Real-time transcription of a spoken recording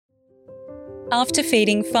After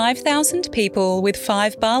feeding 5,000 people with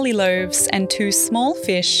 5 barley loaves and 2 small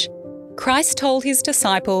fish, Christ told his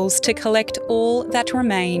disciples to collect all that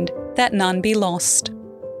remained, that none be lost.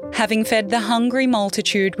 Having fed the hungry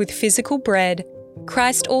multitude with physical bread,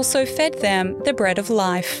 Christ also fed them the bread of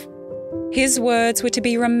life. His words were to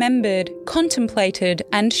be remembered, contemplated,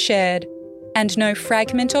 and shared, and no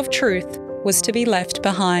fragment of truth was to be left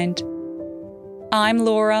behind. I'm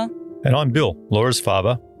Laura. And I'm Bill, Laura's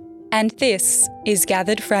father. And this is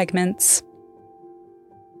Gathered Fragments.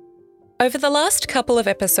 Over the last couple of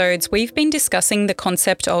episodes, we've been discussing the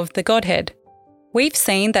concept of the Godhead. We've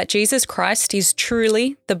seen that Jesus Christ is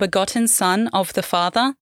truly the begotten Son of the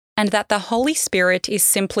Father, and that the Holy Spirit is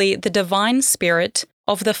simply the divine spirit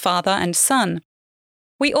of the Father and Son.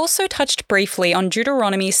 We also touched briefly on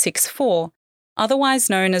Deuteronomy 6:4, otherwise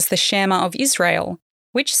known as the Shema of Israel,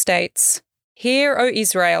 which states, "Hear, O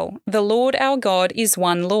Israel, the Lord our God is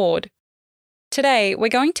one Lord." Today, we're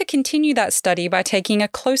going to continue that study by taking a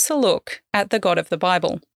closer look at the God of the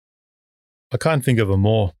Bible. I can't think of a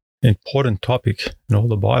more important topic in all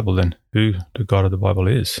the Bible than who the God of the Bible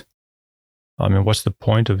is. I mean, what's the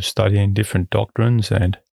point of studying different doctrines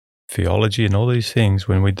and theology and all these things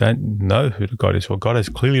when we don't know who the God is? Well, God has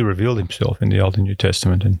clearly revealed himself in the Old and New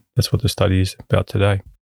Testament, and that's what the study is about today.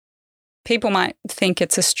 People might think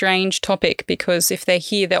it's a strange topic because if they're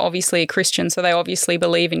here, they're obviously a Christian, so they obviously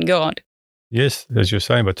believe in God. Yes, as you're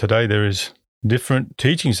saying, but today there is different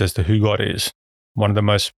teachings as to who God is. One of the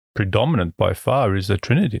most predominant by far is the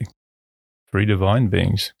Trinity. 3 divine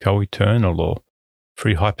beings, co-eternal, or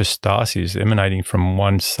 3 hypostases emanating from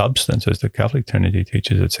one substance, as the Catholic Trinity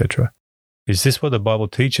teaches, etc. Is this what the Bible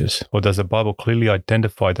teaches? Or does the Bible clearly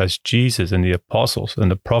identify, does Jesus and the apostles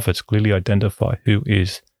and the prophets clearly identify who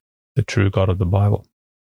is the true God of the Bible,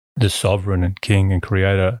 the sovereign and king and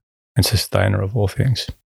creator and sustainer of all things?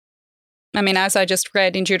 I mean, as I just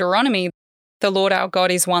read in Deuteronomy, the Lord our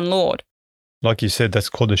God is one Lord. Like you said, that's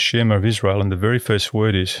called the Shema of Israel, and the very first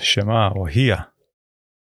word is Shema, or hear.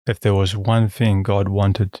 If there was one thing God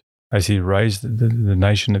wanted as he raised the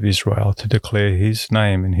nation of Israel to declare his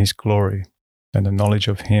name and his glory and the knowledge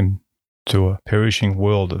of him to a perishing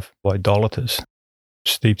world of idolaters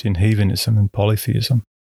steeped in heathenism and polytheism,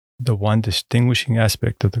 the one distinguishing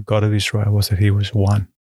aspect of the God of Israel was that he was one.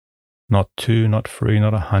 Not 2, not 3,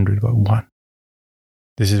 not 100, but one.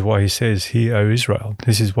 This is why he says, "Hear, O Israel."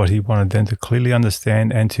 This is what he wanted them to clearly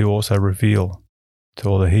understand and to also reveal to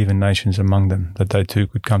all the heathen nations among them, that they too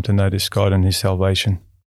could come to know this God and his salvation.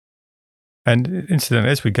 And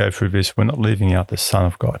incidentally, as we go through this, we're not leaving out the Son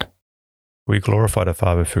of God. We glorify the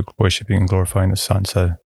Father through worshipping and glorifying the Son.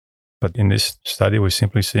 But in this study, we're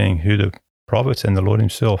simply seeing who the prophets and the Lord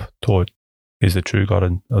himself taught is the true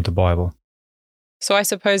God of the Bible. So I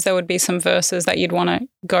suppose there would be some verses that you'd want to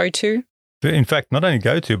go to. In fact, not only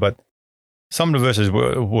go to, but some of the verses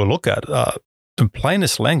we'll look at are the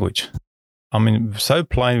plainest language. I mean, so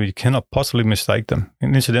plain you cannot possibly mistake them.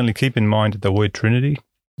 And incidentally, keep in mind that the word Trinity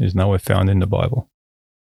is nowhere found in the Bible,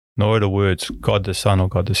 nor are the words God the Son or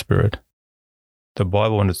God the Spirit. The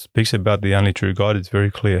Bible, when it speaks about the only true God, it's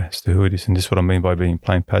very clear as to who it is, and this is what I mean by being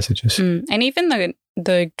plain passages. And even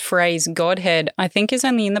the phrase Godhead, I think, is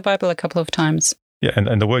only in the Bible a couple of times. Yeah,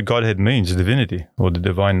 and the word Godhead means divinity or the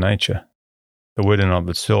divine nature. The word in and of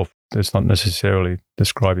itself is not necessarily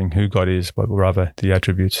describing who God is, but rather the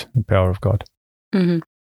attributes and power of God. Mm-hmm.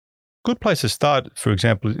 Good place to start, for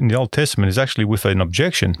example, in the Old Testament is actually with an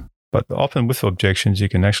objection, but often with objections you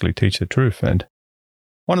can actually teach the truth. And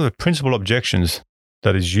one of the principal objections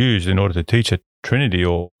that is used in order to teach a Trinity,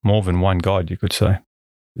 or more than one God, you could say,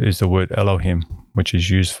 is the word Elohim, which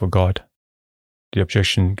is used for God. The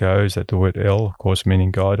objection goes that the word El, of course,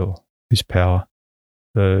 meaning God or his power,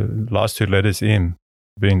 the last 2 letters, Im,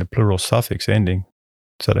 being the plural suffix ending.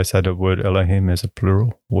 So they say the word Elohim is a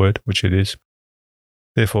plural word, which it is.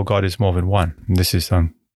 Therefore, God is more than one. And this is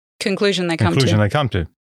conclusion they come to.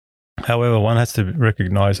 However, one has to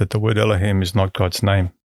recognize that the word Elohim is not God's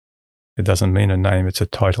name. It doesn't mean a name, it's a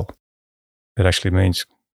title. It actually means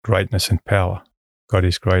greatness and power. God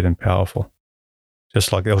is great and powerful.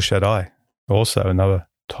 Just like El Shaddai, also another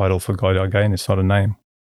title for God. Again, it's not a name,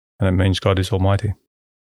 and it means God is almighty.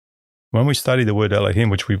 When we study the word Elohim,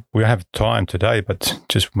 which we have time today, but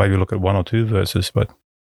just maybe look at 1 or 2 verses, but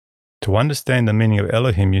to understand the meaning of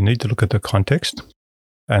Elohim, you need to look at the context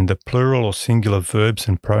and the plural or singular verbs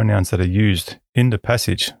and pronouns that are used in the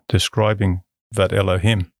passage describing that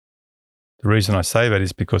Elohim. The reason I say that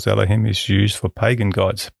is because Elohim is used for pagan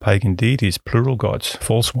gods, pagan deities, plural gods,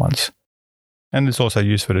 false ones, and it's also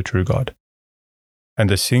used for the true God. And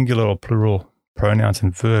the singular or plural pronouns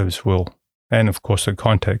and verbs will, and of course the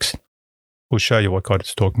context, we'll show you what God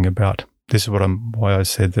is talking about. This is why I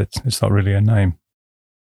said that it's not really a name.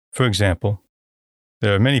 For example,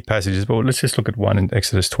 there are many passages, but let's just look at one in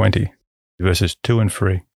Exodus 20, verses 2 and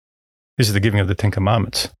 3. This is the giving of the 10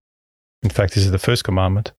 commandments. In fact, this is the first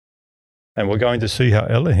commandment. And we're going to see how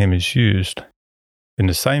Elohim is used in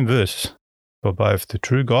the same verse for both the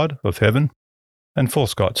true God of heaven and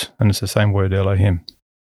false gods. And it's the same word, Elohim.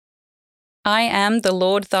 I am the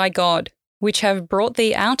Lord thy God, which have brought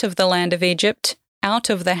thee out of the land of Egypt, out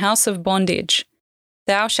of the house of bondage.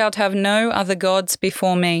 Thou shalt have no other gods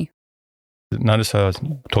before me. Notice how I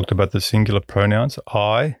talked about the singular pronouns,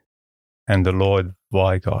 I and the Lord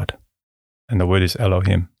thy God. And the word is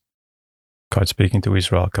Elohim. God speaking to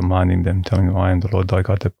Israel, commanding them, telling them, I am the Lord thy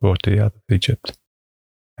God that brought thee out of Egypt.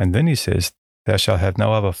 And then he says, thou shalt have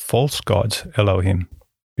no other false gods, Elohim,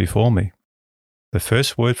 before me. The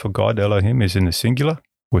first word for God, Elohim, is in the singular,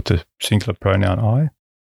 with the singular pronoun I.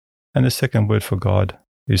 And the second word for God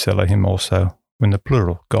is Elohim also, in the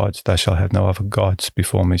plural, gods. Thou shalt have no other gods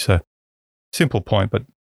before me. So, simple point, but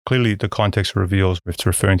clearly the context reveals if it's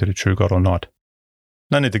referring to the true God or not.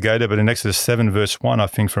 No need to go there, but in Exodus 7, verse 1, I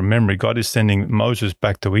think from memory, God is sending Moses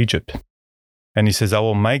back to Egypt. And he says, I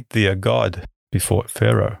will make thee a god before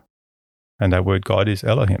Pharaoh. And that word God is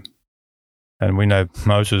Elohim. And we know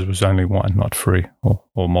Moses was only one, not three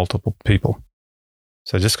or multiple people.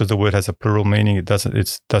 So just because the word has a plural meaning, it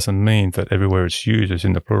doesn't mean that everywhere it's used is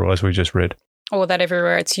in the plural, as we just read. Or that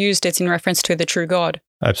everywhere it's used, it's in reference to the true God.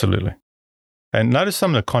 Absolutely. And notice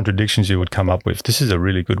some of the contradictions you would come up with. This is a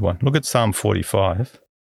really good one. Look at Psalm 45,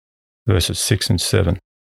 verses 6 and 7.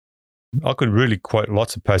 I could really quote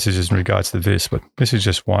lots of passages in regards to this, but this is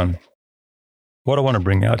just one. What I want to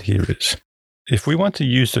bring out here is, if we want to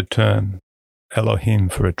use the term Elohim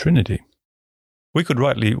for a Trinity, we could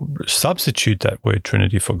rightly substitute that word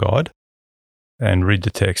Trinity for God and read the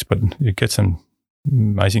text, but you get some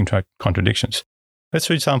amazing contradictions. Let's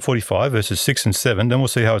read Psalm 45, verses 6 and 7, then we'll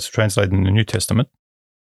see how it's translated in the New Testament.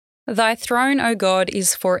 Thy throne, O God,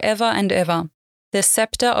 is forever and ever. The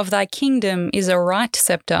scepter of thy kingdom is a right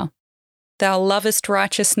scepter. Thou lovest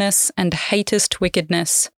righteousness and hatest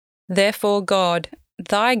wickedness. Therefore God,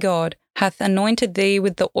 thy God, hath anointed thee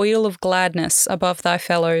with the oil of gladness above thy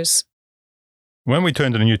fellows. When we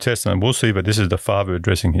turn to the New Testament, we'll see that this is the Father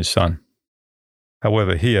addressing his Son.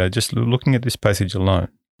 However, here, just looking at this passage alone,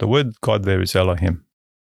 the word God there is Elohim.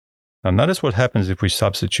 Now, notice what happens if we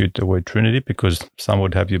substitute the word Trinity, because some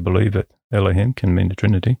would have you believe that Elohim can mean the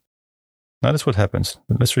Trinity. Notice what happens.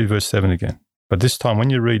 Let's read verse 7 again. But this time, when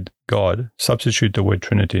you read God, substitute the word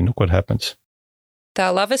Trinity, and look what happens.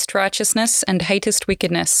 Thou lovest righteousness and hatest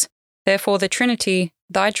wickedness. Therefore the Trinity,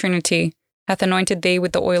 thy Trinity, hath anointed thee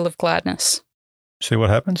with the oil of gladness. See what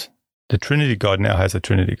happens? The Trinity God now has a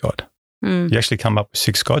Trinity God. You actually come up with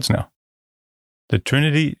 6 gods now. The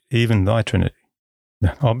Trinity, even thy Trinity.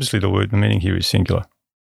 Obviously, the meaning here is singular.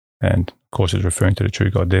 And, of course, it's referring to the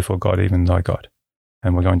true God. Therefore, God, even thy God.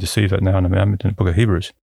 And we're going to see that now in a moment in the book of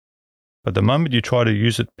Hebrews. But the moment you try to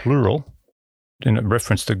use it plural, in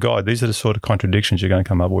reference to God, these are the sort of contradictions you're going to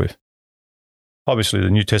come up with. Obviously,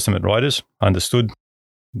 the New Testament writers understood,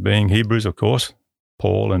 being Hebrews, of course,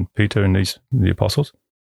 Paul and Peter and the apostles.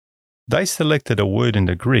 They selected a word in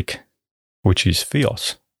the Greek, which is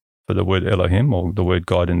theos, for the word Elohim, or the word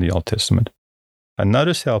God in the Old Testament. And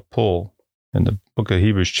notice how Paul, in the book of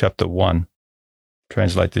Hebrews chapter 1,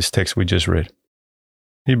 translate this text we just read.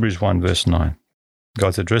 Hebrews 1 verse 9.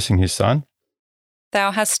 God's addressing his Son.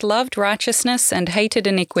 Thou hast loved righteousness and hated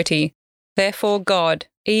iniquity. Therefore God,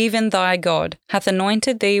 even thy God, hath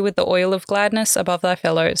anointed thee with the oil of gladness above thy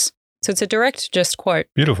fellows. So it's a direct just quote.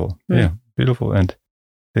 Beautiful. Yeah, beautiful. And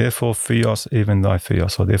therefore theos, even thy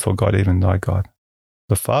theos, or therefore God, even thy God.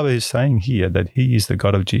 The Father is saying here that he is the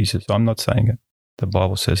God of Jesus. I'm not saying it. The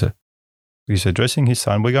Bible says it. He's addressing his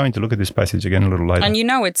Son. We're going to look at this passage again a little later. And you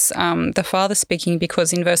know it's the Father speaking,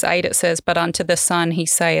 because in verse 8 it says, but unto the Son he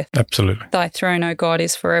saith, absolutely, thy throne, O God,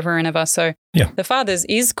 is forever and ever. So the Father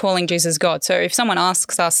is calling Jesus God. So if someone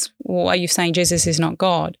asks us, well, are you saying Jesus is not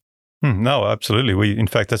God? No, absolutely. In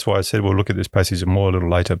fact, that's why I said we'll look at this passage more a little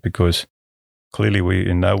later, because clearly we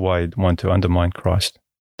in no way want to undermine Christ.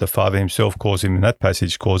 The Father himself calls him, in that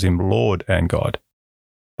passage, calls him Lord and God.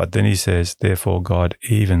 But then he says, therefore God,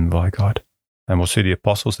 even thy God. And we'll see the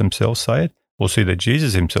apostles themselves say it. We'll see that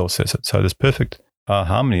Jesus himself says it. So there's perfect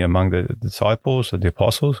harmony among the disciples, the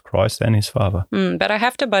apostles, Christ and his Father. But I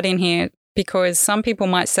have to butt in here, because some people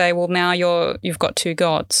might say, well, now you've got 2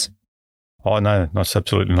 gods. Oh, no,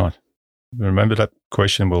 absolutely not. Remember that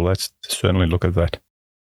question? Well, let's certainly look at that.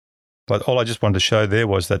 But all I just wanted to show there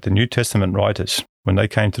was that the New Testament writers, when they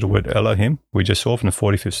came to the word Elohim, we just saw from the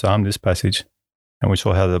 45th Psalm, this passage, and we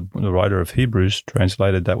saw how the writer of Hebrews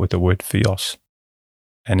translated that with the word theos.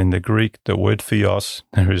 And in the Greek, the word theos,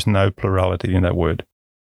 there is no plurality in that word.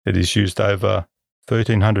 It is used over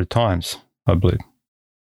 1,300 times, I believe,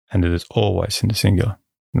 and it is always in the singular.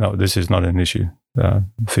 No, this is not an issue.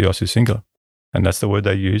 Theos is singular, and that's the word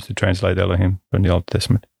they use to translate Elohim from the Old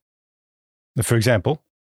Testament. For example,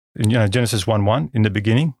 in Genesis 1:1, in the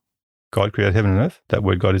beginning, God created heaven and earth. That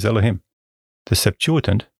word God is Elohim. The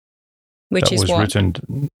Septuagint, which is was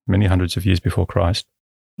written many hundreds of years before Christ.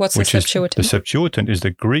 What's the Septuagint? The Septuagint is the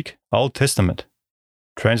Greek Old Testament,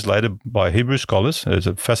 translated by Hebrew scholars. There's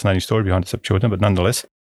a fascinating story behind the Septuagint, but nonetheless,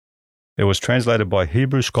 it was translated by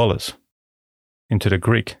Hebrew scholars into the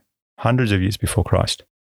Greek hundreds of years before Christ.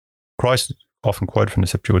 Christ often quoted from the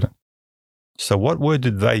Septuagint. So what word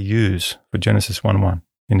did they use for Genesis 1:1?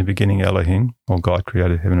 In the beginning, Elohim, or God,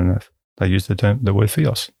 created heaven and earth. They used the word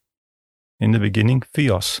theos. In the beginning,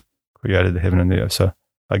 theos created the heaven and the earth. So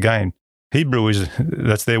again, Hebrew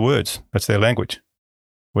that's their words. That's their language.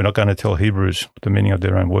 We're not going to tell Hebrews the meaning of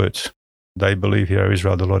their own words. They believe, Hear, O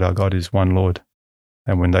Israel, the Lord our God is one Lord.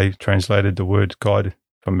 And when they translated the word God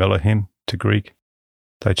from Elohim to Greek,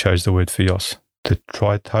 they chose the word theos to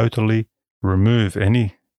try totally remove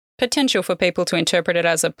any potential for people to interpret it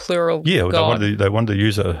as a plural God. They wanted to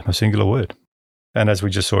use a singular word. And as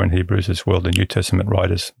we just saw in Hebrews as well, the New Testament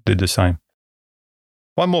writers did the same.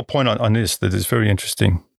 One more point on this that is very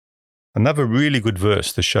interesting. Another really good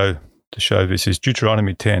verse to show this is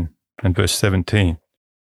Deuteronomy 10 and verse 17.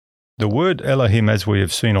 The word Elohim, as we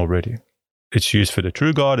have seen already, it's used for the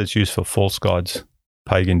true God, it's used for false gods,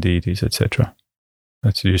 pagan deities, etc.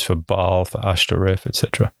 It's used for Baal, for Ashtoreth,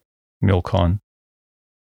 etc., Milcom.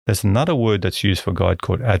 There's another word that's used for God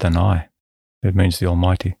called Adonai. It means the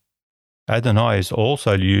Almighty. Adonai is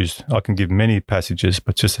also used, I can give many passages,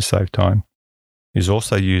 but just to save time, is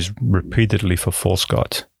also used repeatedly for false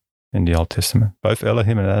gods in the Old Testament, both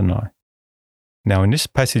Elohim and Adonai. Now, in this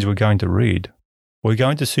passage we're going to read, we're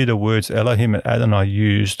going to see the words Elohim and Adonai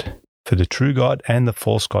used for the true God and the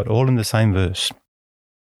false God, all in the same verse.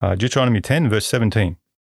 Deuteronomy 10, verse 17.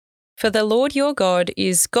 For the Lord your God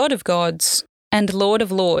is God of gods and Lord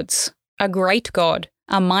of lords, a great God,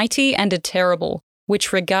 a mighty and a terrible,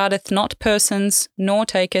 which regardeth not persons, nor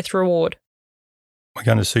taketh reward. We're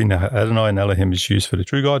going to see now how Adonai and Elohim is used for the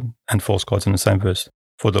true God and false gods in the same verse.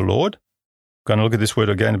 For the Lord, we're going to look at this word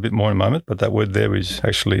again a bit more in a moment, but that word there is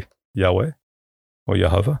actually Yahweh or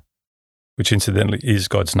Yehovah, which incidentally is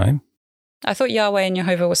God's name. I thought Yahweh and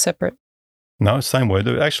Yehovah were separate. No, same word.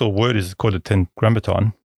 The actual word is called the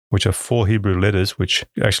Tetragrammaton, which are 4 Hebrew letters which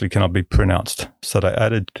actually cannot be pronounced. So they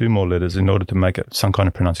added 2 more letters in order to make it some kind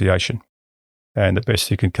of pronunciation. And the best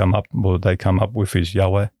they come up with is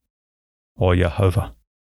Yahweh or Yehovah,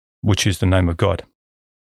 which is the name of God.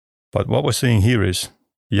 But what we're seeing here is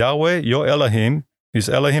Yahweh, your Elohim, is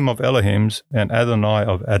Elohim of Elohims and Adonai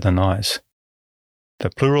of Adonais. The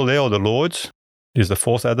plural there, or the Lords, is the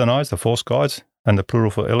false Adonais, the false gods, and the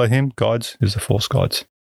plural for Elohim, gods, is the false gods.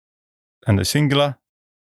 And the singular,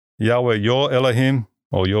 Yahweh, your Elohim,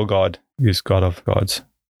 or your God, is God of gods,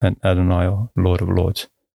 and Adonai, or Lord of lords.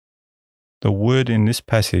 The word in this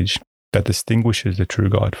passage that distinguishes the true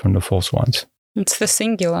God from the false ones. It's the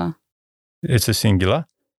singular. It's a singular,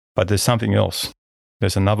 but there's something else.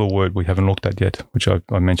 There's another word we haven't looked at yet, which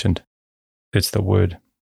I mentioned. It's the word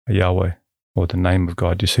Yahweh, or the name of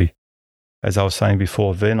God, you see. As I was saying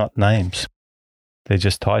before, they're not names. They're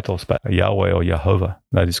just titles, but Yahweh or Yehovah,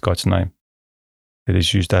 that is God's name. It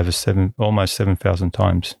is used over almost 7,000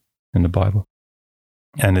 times in the Bible.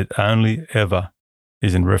 And it only ever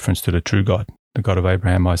is in reference to the true God, the God of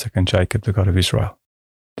Abraham, Isaac, and Jacob, the God of Israel.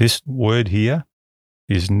 This word here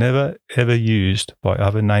is never, ever used by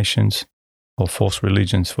other nations or false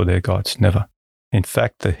religions for their gods. Never. In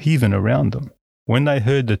fact, the heathen around them, when they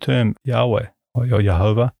heard the term Yahweh or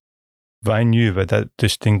Yehovah, they knew that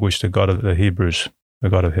distinguished the God of the Hebrews, the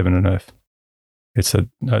God of heaven and earth. It's a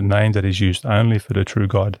name that is used only for the true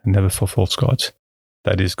God and never for false gods.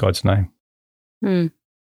 That is God's name.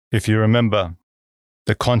 If you remember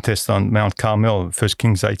the contest on Mount Carmel, 1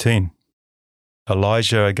 Kings 18,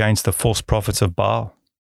 Elijah against the false prophets of Baal.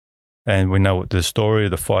 And we know the story,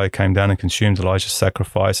 the fire came down and consumed Elijah's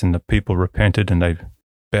sacrifice, and the people repented and they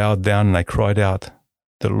bowed down and they cried out,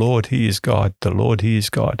 "The Lord, He is God, the Lord, He is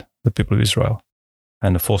God," the people of Israel.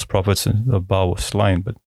 And the false prophets of Baal were slain.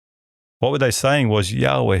 But what were they saying was,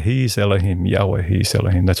 Yahweh, He is Elohim, Yahweh, He is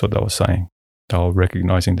Elohim. That's what they were saying. They were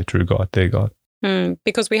recognizing the true God, their God.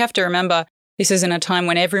 Because we have to remember, this is in a time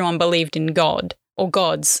when everyone believed in God or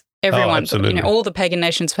gods. Everyone, absolutely. all the pagan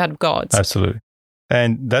nations have had gods. Absolutely.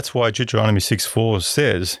 And that's why Deuteronomy 6:4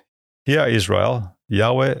 says, "Hear Israel,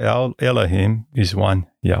 Yahweh our Elohim is one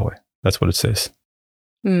Yahweh." That's what it says.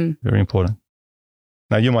 Very important.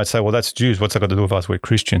 Now you might say, well, that's Jews. What's that got to do with us? We're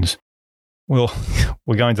Christians. Well,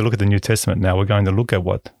 we're going to look at the New Testament now. We're going to look at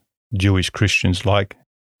what Jewish Christians like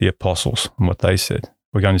the apostles and what they said.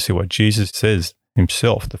 We're going to see what Jesus says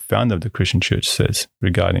himself, the founder of the Christian church, says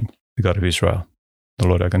regarding the God of Israel, the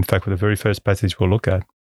Lord. In fact, the very first passage we'll look at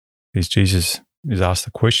is Jesus is asked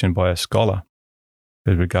a question by a scholar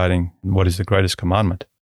regarding what is the greatest commandment.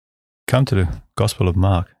 Come to the Gospel of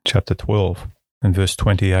Mark, chapter 12 and verse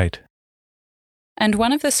 28. And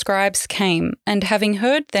one of the scribes came, and having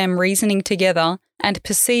heard them reasoning together, and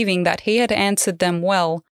perceiving that he had answered them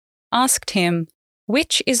well, asked him,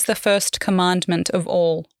 "Which is the first commandment of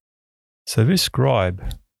all?" So this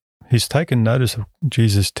scribe, he's taken notice of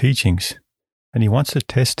Jesus' teachings, and he wants to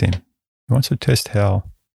test him. He wants to test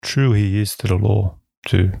how true he is to the law,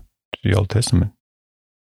 to the Old Testament.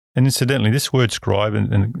 And incidentally, this word scribe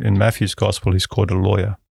in Matthew's Gospel is called a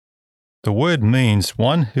lawyer. The word means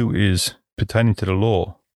one who is pertaining to the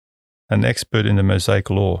law, an expert in the Mosaic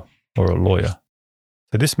law, or a lawyer.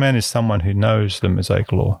 So this man is someone who knows the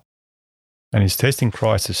Mosaic law, and he's testing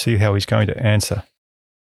Christ to see how he's going to answer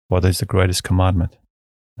what is the greatest commandment.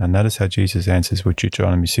 And notice how Jesus answers with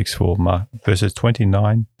Deuteronomy 6:4, verses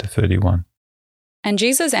 29 to 31. And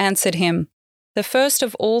Jesus answered him, "The first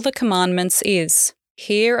of all the commandments is,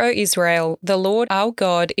 Hear, O Israel, the Lord our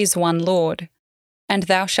God is one Lord. And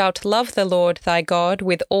thou shalt love the Lord thy God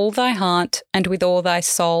with all thy heart, and with all thy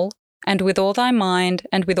soul, and with all thy mind,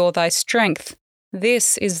 and with all thy strength.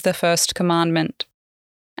 This is the first commandment.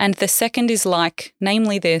 And the second is like,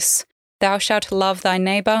 namely this, Thou shalt love thy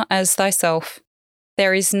neighbour as thyself.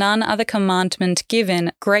 There is none other commandment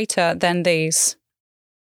given greater than these."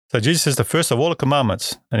 So Jesus is the first of all the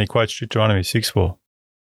commandments, and he quotes Deuteronomy 6:4.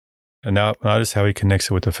 And now notice how he connects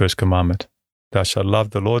it with the first commandment. Thou shalt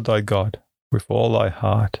love the Lord thy God with all thy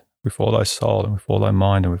heart, with all thy soul, and with all thy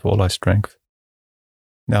mind, and with all thy strength.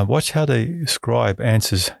 Now watch how the scribe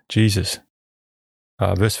answers Jesus.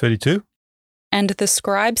 Verse 32. And the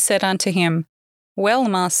scribe said unto him, Well,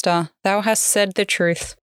 Master, thou hast said the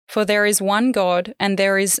truth, for there is one God, and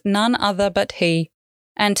there is none other but he,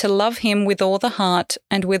 and to love him with all the heart,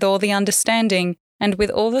 and with all the understanding, and with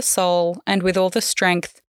all the soul, and with all the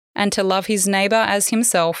strength, and to love his neighbour as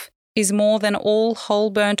himself, is more than all whole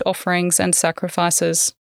burnt offerings and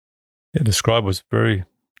sacrifices. Yeah, the scribe was very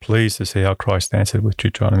pleased to see how Christ answered with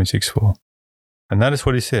Deuteronomy 6:4. And notice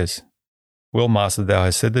what he says. Well, Master, thou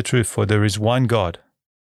hast said the truth, for there is one God,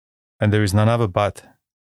 and there is none other but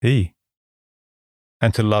he,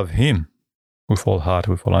 and to love him with all heart,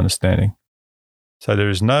 with all understanding. So there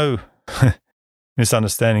is no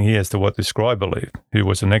misunderstanding here as to what the scribe believed, who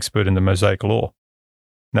was an expert in the Mosaic law.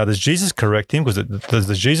 Now, does Jesus correct him?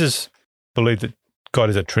 Does Jesus believe that God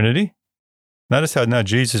is a Trinity? Notice how now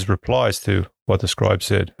Jesus replies to what the scribe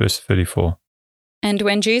said, verse 34. And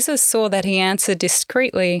when Jesus saw that he answered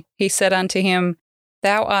discreetly, he said unto him,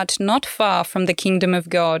 Thou art not far from the kingdom of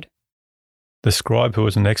God. The scribe, who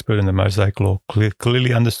was an expert in the Mosaic law,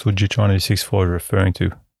 clearly understood Deuteronomy 6:4 referring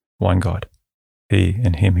to one God. He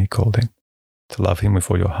and him he called him, to love him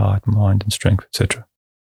with all your heart, mind, and strength, etc.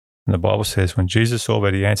 And the Bible says, when Jesus saw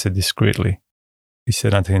that he answered discreetly, he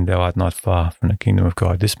said unto him, Thou art not far from the kingdom of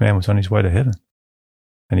God. This man was on his way to heaven.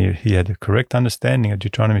 And he had the correct understanding of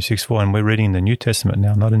Deuteronomy 6:4, and we're reading in the New Testament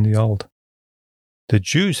now, not in the Old. The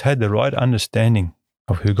Jews had the right understanding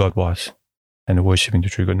of who God was and worshipping the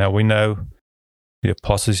true God. Now we know the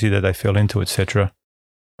apostasy that they fell into, etc.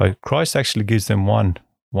 But Christ actually gives them one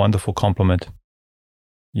wonderful compliment.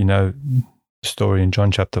 You know the story in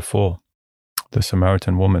John chapter 4, the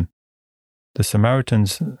Samaritan woman. The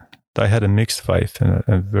Samaritans, they had a mixed faith and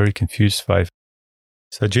a very confused faith.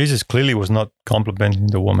 So Jesus clearly was not complimenting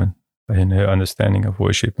the woman in her understanding of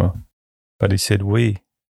worship, but he said, we,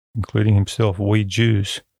 including himself, we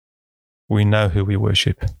Jews, we know who we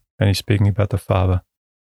worship. And he's speaking about the Father.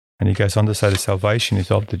 And he goes on to say the salvation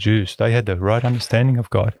is of the Jews. They had the right understanding of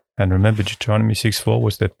God. And remember, Deuteronomy 6:4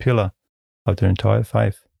 was the pillar of their entire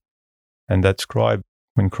faith. And that scribe,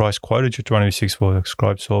 when Christ quoted Deuteronomy 6:4, the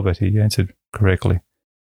scribe saw that he answered correctly.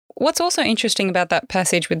 What's also interesting about that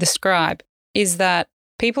passage with the scribe is that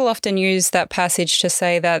people often use that passage to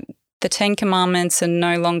say that the 10 Commandments are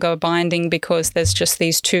no longer binding because there's just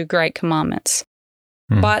these 2 great commandments.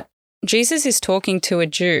 But Jesus is talking to a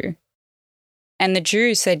Jew, and the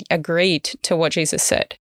Jews agreed to what Jesus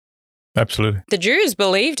said. Absolutely. The Jews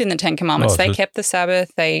believed in the 10 Commandments. They kept the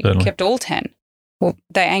Sabbath. They kept all 10. Well,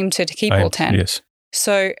 they aimed to keep all 10. Yes.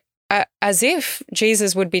 So as if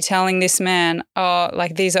Jesus would be telling this man,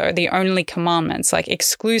 like these are the only commandments, like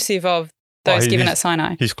exclusive of those given at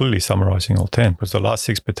Sinai. He's clearly summarizing all 10, because the last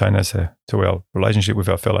 6 pertain to our relationship with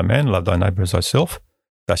our fellow man. Love thy neighbor as thyself.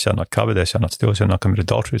 Thou shalt not covet, thou shalt not steal, thou shalt not commit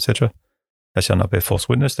adultery, etc. Thou shalt not bear false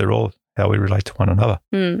witness. They're all how we relate to one another.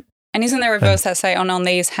 And isn't there a verse that say, on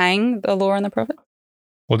these hang the law and the prophet?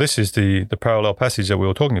 Well, this is the parallel passage that we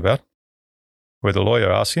were talking about, where the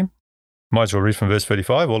lawyer asks him. Might as well read from verse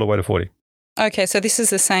 35 all the way to 40. Okay, so this is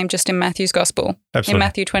the same just in Matthew's Gospel. Absolutely. In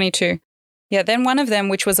Matthew 22. Yeah, then one of them,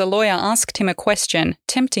 which was a lawyer, asked him a question,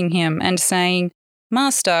 tempting him and saying,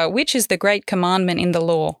 Master, which is the great commandment in the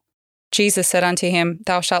law? Jesus said unto him,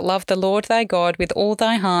 Thou shalt love the Lord thy God with all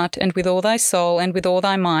thy heart and with all thy soul and with all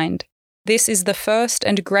thy mind. This is the first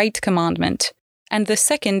and great commandment. And the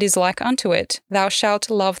second is like unto it, Thou shalt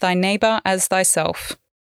love thy neighbour as thyself.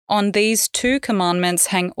 On these 2 commandments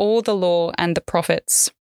hang all the law and the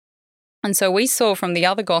prophets. And so we saw from the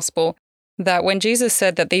other gospel that when Jesus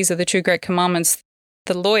said that these are the 2 great commandments,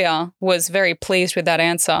 the lawyer was very pleased with that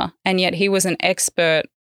answer, and yet he was an expert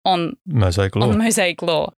on Mosaic law. On Mosaic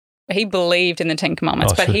law. He believed in the 10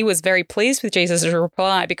 commandments, but he was very pleased with Jesus'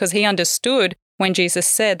 reply because he understood when Jesus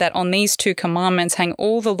said that on these 2 commandments hang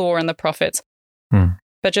all the law and the prophets.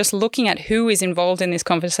 But just looking at who is involved in this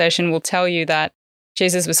conversation will tell you that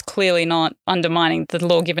Jesus was clearly not undermining the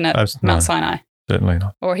law given at Mount Sinai. Certainly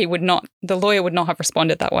not. Or the lawyer would not have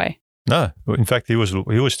responded that way. No. In fact, he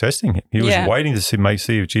was testing him. He was waiting to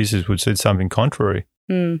see if Jesus would say something contrary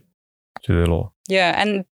to the law. Yeah.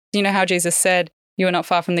 And you know how Jesus said, you are not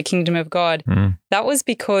far from the kingdom of God. That was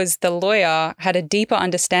because the lawyer had a deeper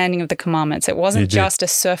understanding of the commandments. It wasn't just a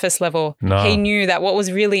surface level. No. He knew that what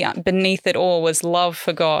was really beneath it all was love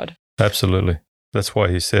for God. Absolutely. That's why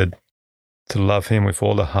he said to love him with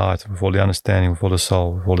all the heart, with all the understanding, with all the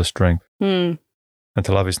soul, with all the strength. And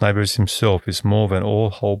to love his neighbour as himself is more than all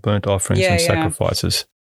whole burnt offerings and sacrifices.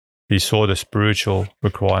 He saw the spiritual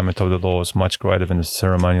requirement of the law as much greater than the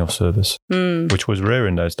ceremonial service, which was rare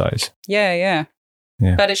in those days. Yeah.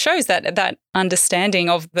 But it shows that understanding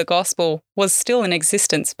of the gospel was still in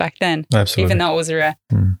existence back then, Absolutely. Even though it was rare.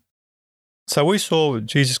 So we saw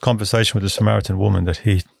Jesus' conversation with the Samaritan woman that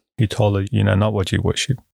he told her, you know not what you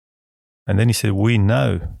worship. And then he said, we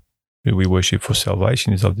know who we worship, for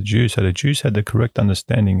salvation is of the Jews. So the Jews had the correct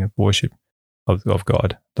understanding of worship of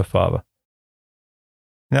God, the Father.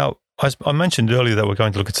 Now, I mentioned earlier that we're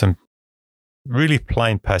going to look at some really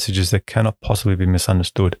plain passages that cannot possibly be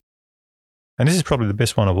misunderstood. And this is probably the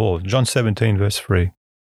best one of all. John 17, verse 3.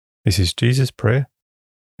 This is Jesus' prayer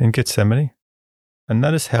in Gethsemane. And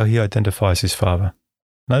notice how he identifies his Father.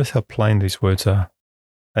 Notice how plain these words are.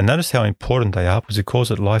 And notice how important they are, because he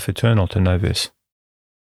calls it life eternal to know this.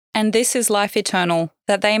 And this is life eternal,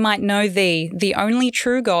 that they might know thee, the only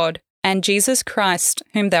true God, and Jesus Christ,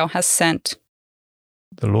 whom thou hast sent.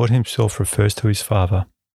 The Lord himself refers to his Father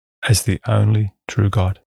as the only true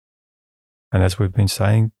God. And as we've been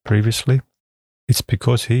saying previously, it's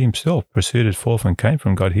because he himself proceeded forth and came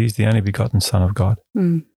from God. He's the only begotten Son of God.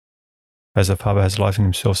 As the Father has life in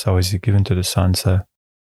himself, so is he given to the Son. So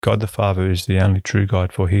God the Father is the only true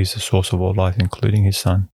God, for he is the source of all life, including his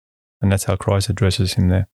Son. And that's how Christ addresses him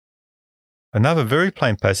there. Another very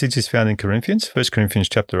plain passage is found in Corinthians, 1 Corinthians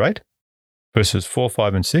chapter 8, verses 4,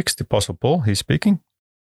 5, and 6. The Apostle Paul, he's speaking.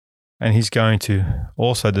 And he's going to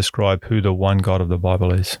also describe who the one God of the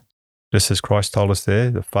Bible is. Just as Christ told us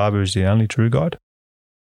there, the Father is the only true God.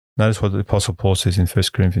 Notice what the Apostle Paul says in 1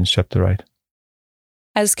 Corinthians chapter 8.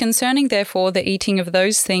 As concerning therefore the eating of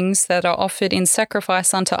those things that are offered in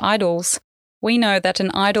sacrifice unto idols, we know that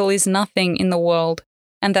an idol is nothing in the world,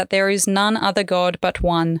 and that there is none other God but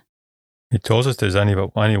one. He tells us there's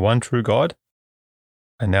only one true God.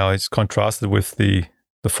 And now it's contrasted with the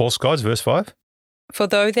false gods, verse 5. For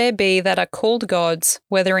though there be that are called gods,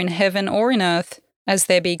 whether in heaven or in earth, as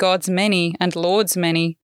there be gods many and lords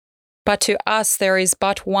many, but to us there is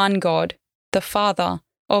but one God, the Father,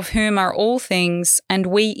 of whom are all things, and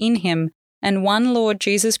we in him, and one Lord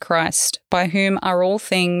Jesus Christ, by whom are all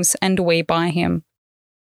things, and we by him.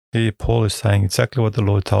 Here Paul is saying exactly what the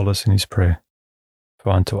Lord told us in his prayer.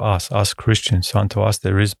 For unto us Christians, unto us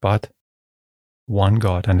there is but one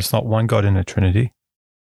God. And it's not one God in the Trinity.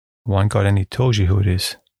 One God, and he tells you who it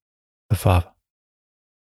is, the Father.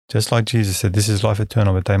 Just like Jesus said, this is life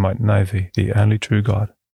eternal, that they might know thee, the only true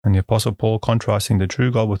God. And the Apostle Paul, contrasting the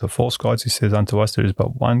true God with the false gods, he says, unto us there is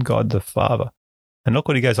but one God, the Father. And look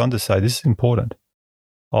what he goes on to say, this is important,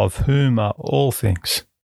 of whom are all things.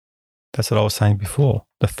 That's what I was saying before.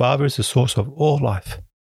 The Father is the source of all life.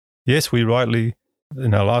 Yes, we rightly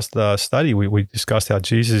In our last study, we discussed how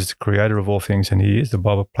Jesus is the creator of all things, and he is. The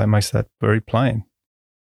Bible makes that very plain.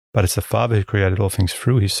 But it's the Father who created all things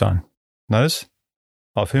through his Son. Notice,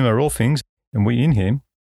 of whom are all things, and we in him,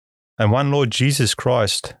 and one Lord Jesus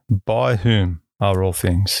Christ, by whom are all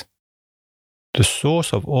things. The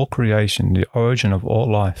source of all creation, the origin of all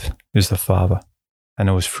life, is the Father. And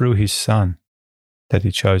it was through his Son that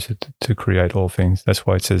he chose to create all things. That's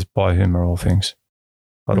why it says, by whom are all things.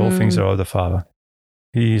 But all things are of the Father.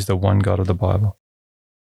 He is the one God of the Bible.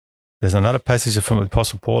 There's another passage from the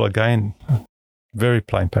Apostle Paul, again, very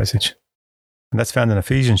plain passage. And that's found in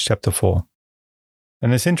Ephesians chapter 4.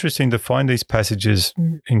 And it's interesting to find these passages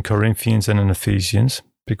in Corinthians and in Ephesians,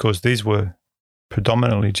 because these were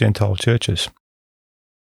predominantly Gentile churches.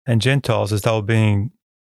 And Gentiles, as they were being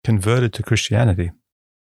converted to Christianity,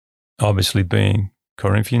 obviously being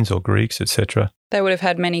Corinthians or Greeks, etc. They would have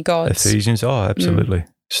had many gods. Ephesians, absolutely.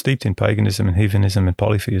 Steeped in paganism and heathenism and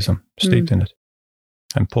polytheism, steeped in it.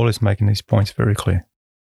 And Paul is making these points very clear.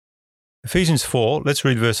 Ephesians 4, let's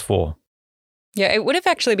read verse 4. Yeah, it would have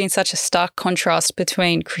actually been such a stark contrast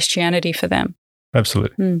between Christianity for them.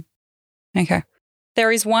 Absolutely. Okay.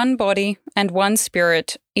 There is one body and one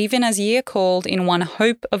Spirit, even as ye are called in one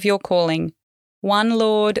hope of your calling, one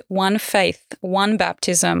Lord, one faith, one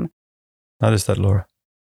baptism. Notice that, Laura.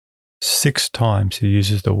 6 times he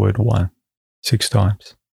uses the word one. 6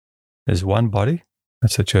 times. There's one body,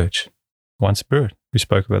 that's the church. One Spirit. We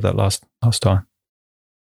spoke about that last time.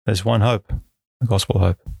 There's one hope, the gospel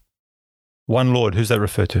hope. One Lord, who's that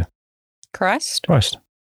referred to? Christ.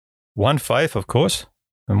 One faith, of course,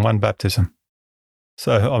 and one baptism.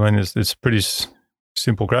 So, I mean, it's pretty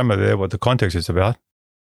simple grammar there, what the context is about.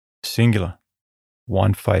 Singular.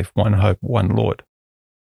 One faith, one hope, one Lord.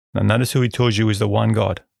 Now, notice who he tells you is the one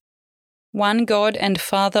God. One God and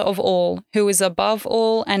Father of all, who is above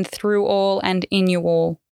all and through all and in you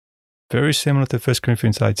all. Very similar to 1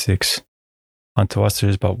 Corinthians 8:6. Unto us there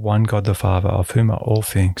is but one God the Father, of whom are all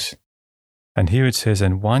things. And here it says,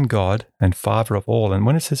 and one God and Father of all. And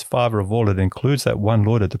when it says Father of all, it includes that one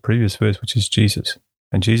Lord at the previous verse, which is Jesus.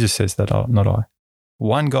 And Jesus says that, not I.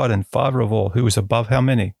 One God and Father of all, who is above how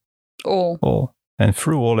many? All. All. And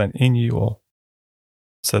through all and in you all.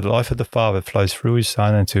 So the life of the Father flows through his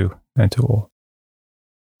Son and to all.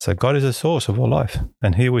 So God is the source of all life.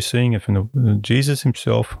 And here we're seeing it from Jesus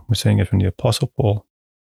himself. We're seeing it from the Apostle Paul.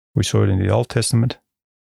 We saw it in the Old Testament,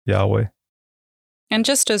 Yahweh. And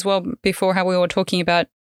just as well before how we were talking about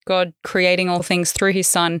God creating all things through his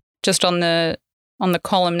Son, just on the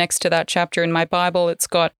column next to that chapter in my Bible, it's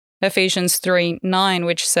got Ephesians 3:9,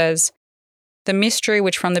 which says, the mystery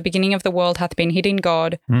which from the beginning of the world hath been hid in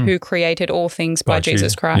God, who created all things by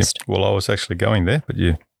Jesus Christ. Yeah. Well, I was actually going there, but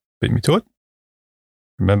you beat me to it.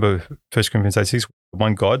 Remember 1 Corinthians 8:6,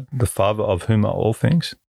 one God, the Father of whom are all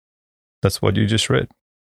things. That's what you just read.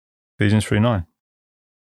 Ephesians 3:9.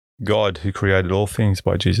 God who created all things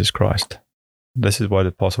by Jesus Christ. This is why the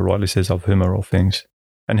apostle rightly says, of whom are all things.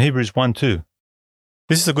 And Hebrews 1:2.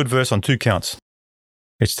 This is a good verse on 2 counts.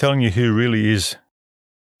 It's telling you who really is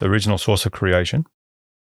the original source of creation.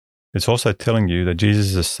 It's also telling you that Jesus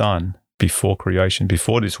is the Son before creation,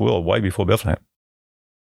 before this world, way before Bethlehem.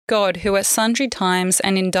 God, who at sundry times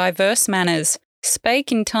and in diverse manners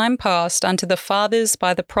spake in time past unto the fathers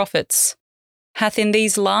by the prophets, hath in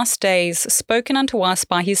these last days spoken unto us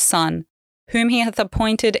by his Son, whom he hath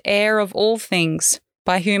appointed heir of all things,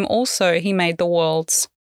 by whom also he made the worlds.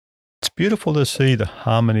 It's beautiful to see the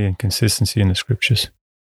harmony and consistency in the Scriptures.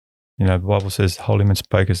 You know, the Bible says, holy men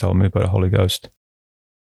spake as they were moved by the Holy Ghost.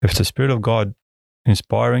 If it's the Spirit of God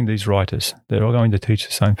inspiring these writers, they're all going to teach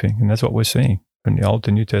the same thing. And that's what we're seeing from the Old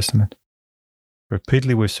to New Testament.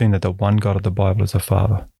 Repeatedly, we've seen that the one God of the Bible is the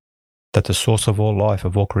Father, that the source of all life,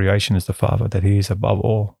 of all creation is the Father, that he is above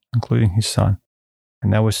all, including his Son. And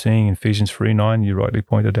now we're seeing in Ephesians 3:9, you rightly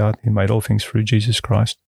pointed out, he made all things through Jesus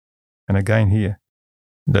Christ. And again here,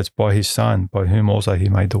 that's by his Son, by whom also he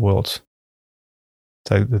made the worlds.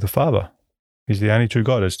 So the Father is the only true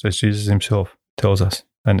God, as Jesus himself tells us.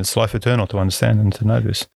 And it's life eternal to understand and to know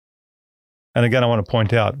this. And again, I want to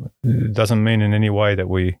point out, it doesn't mean in any way that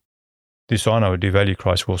we dishonor or devalue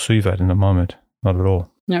Christ. We'll see that in a moment. Not at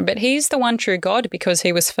all. No, but he's the one true God because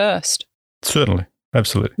he was first. Certainly.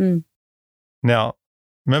 Absolutely. Now,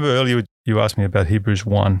 remember earlier you asked me about Hebrews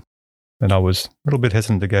 1, and I was a little bit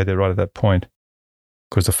hesitant to go there right at that point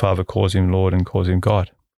because the Father calls him Lord and calls him God.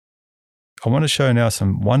 I want to show now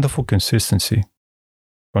some wonderful consistency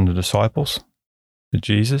from the disciples to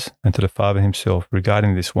Jesus and to the Father himself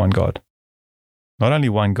regarding this one God. Not only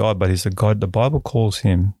one God, but he's the God. The Bible calls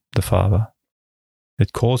him the Father.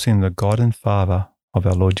 It calls him the God and Father of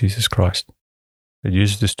our Lord Jesus Christ. It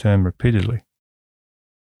uses this term repeatedly.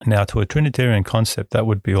 Now, to a Trinitarian concept, that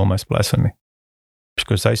would be almost blasphemy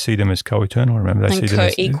because they see them as co-eternal. Remember, they see them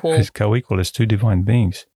as co-equal, as two divine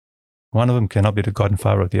beings. One of them cannot be the God and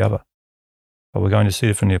Father of the other. But we're going to see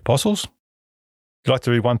it from the apostles. Would you like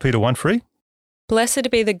to read 1 Peter 1:3? Blessed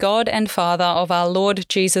be the God and Father of our Lord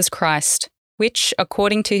Jesus Christ, which,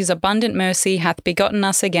 according to his abundant mercy, hath begotten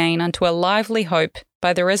us again unto a lively hope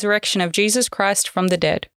by the resurrection of Jesus Christ from the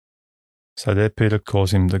dead. So there Peter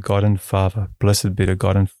calls him the God and Father. Blessed be the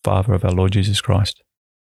God and Father of our Lord Jesus Christ.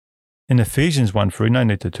 In Ephesians 1:3, no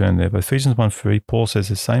need to turn there, but Ephesians 1:3, Paul says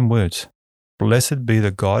the same words. Blessed be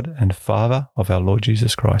the God and Father of our Lord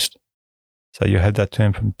Jesus Christ. So you have that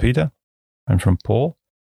term from Peter and from Paul.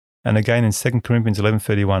 And again in 2 Corinthians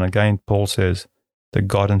 11:31, again Paul says, the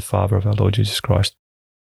God and Father of our Lord Jesus Christ.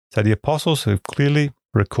 So the apostles have clearly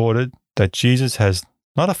recorded that Jesus has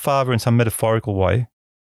not a father in some metaphorical way.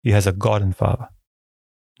 He has a God and Father.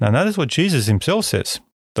 Now notice what Jesus himself says.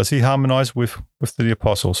 Does he harmonize with the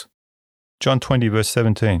apostles? John 20 verse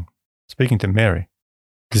 17, speaking to Mary.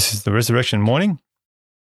 This is the resurrection morning,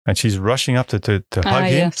 and she's rushing up to hug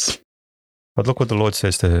him. Yes. But look what the Lord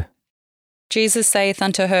says to her. Jesus saith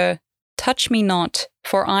unto her, Touch me not,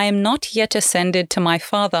 for I am not yet ascended to my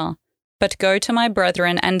Father, but go to my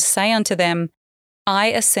brethren and say unto them, I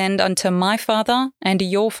ascend unto my Father and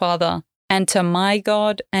your Father, and to my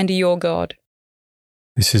God and your God.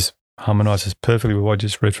 This harmonizes perfectly with what I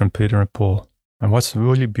just read from Peter and Paul. And what's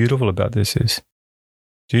really beautiful about this is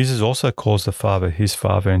Jesus also calls the Father his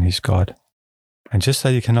Father and his God. And just so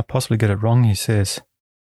you cannot possibly get it wrong, he says,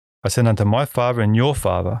 I ascend unto my Father and your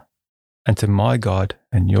Father, and to my God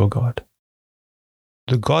and your God.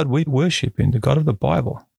 The God we worship in, the God of the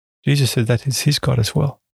Bible, Jesus said that is his God as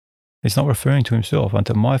well. He's not referring to himself,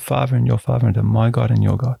 unto my Father and your Father, and to my God and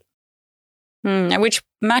your God. Which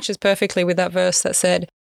matches perfectly with that verse that said,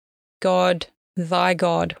 God, thy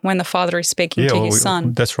God, when the Father is speaking to his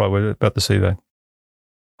Son. That's right, we're about to see that.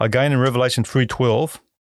 Again in Revelation 3:12,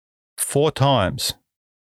 4 times,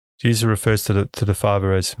 Jesus refers to the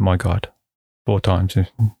Father as my God. 4 times.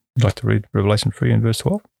 You'd like to read Revelation 3 and verse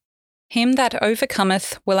 12? Him that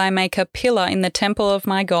overcometh will I make a pillar in the temple of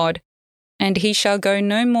my God, and he shall go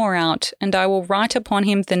no more out, and I will write upon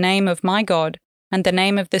him the name of my God, and the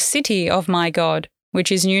name of the city of my God,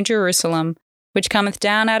 which is New Jerusalem, which cometh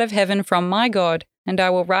down out of heaven from my God, and I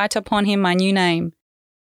will write upon him my new name.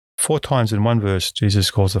 4 times in one verse,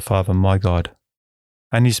 Jesus calls the Father my God.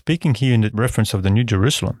 And he's speaking here in the reference of the New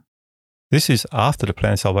Jerusalem. This is after the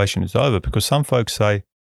plan of salvation is over, because some folks say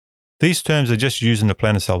these terms are just used in the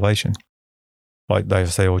plan of salvation. Like they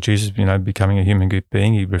say, well, Jesus, becoming a human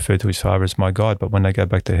being, he referred to his Father as my God. But when they go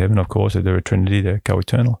back to heaven, of course, they're a Trinity, they're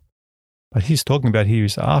co-eternal. But he's talking about here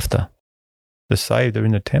is after the saved are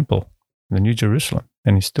in the temple, the New Jerusalem.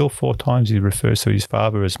 And he's still 4 times he refers to his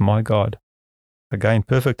Father as my God. Again,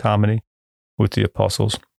 perfect harmony with the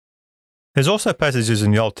apostles. There's also passages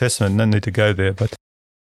in the Old Testament, no need to go there, but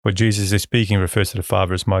where Jesus is speaking refers to the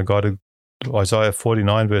Father as my God. Isaiah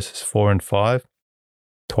 49 verses 4 and 5,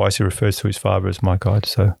 twice he refers to his Father as my God.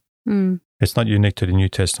 So It's not unique to the New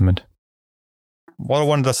Testament. What I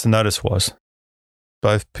wanted us to notice was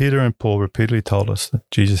both Peter and Paul repeatedly told us that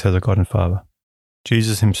Jesus has a God and Father.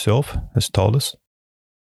 Jesus himself has told us,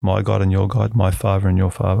 my God and your God, my Father and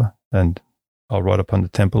your Father. And I'll write upon the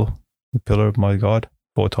temple, the pillar of my God,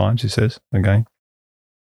 4 times, he says, again.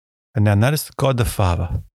 And now notice God the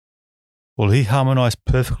Father. Will he harmonize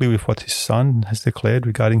perfectly with what his Son has declared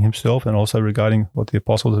regarding himself and also regarding what the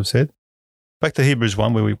apostles have said? Back to Hebrews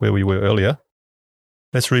 1, where we were earlier.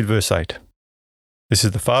 Let's read verse 8. This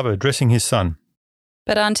is the Father addressing his Son.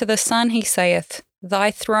 But unto the Son he saith,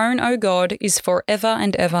 Thy throne, O God, is for ever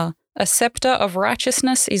and ever. A scepter of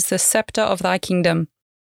righteousness is the scepter of thy kingdom.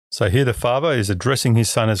 So here the Father is addressing his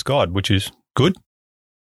Son as God, which is good.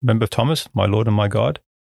 Remember Thomas, my Lord and my God?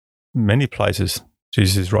 In many places,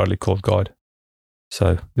 Jesus is rightly called God.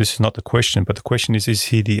 So this is not the question, but the question is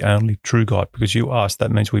he the only true God? Because you asked,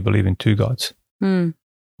 that means we believe in 2 gods. Well,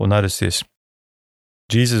 notice this.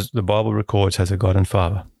 Jesus, the Bible records, has a God and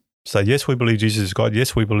Father. So yes, we believe Jesus is God.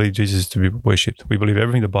 Yes, we believe Jesus is to be worshipped. We believe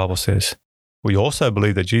everything the Bible says. We also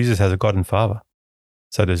believe that Jesus has a God and Father.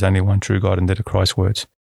 So there's only one true God, and they're Christ's words.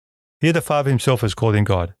 Here the Father himself has called him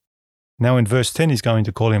God. Now in verse 10, he's going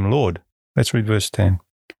to call him Lord. Let's read verse 10.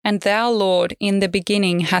 And thou, Lord, in the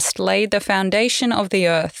beginning hast laid the foundation of the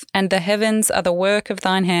earth, and the heavens are the work of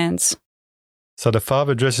thine hands. So the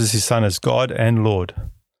Father addresses his Son as God and Lord.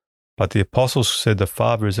 But the apostles said the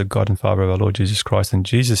Father is a God and Father of our Lord Jesus Christ, and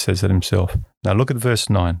Jesus says it himself. Now look at verse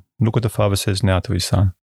 9. Look what the Father says now to his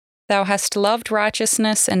Son. Thou hast loved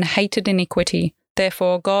righteousness and hated iniquity.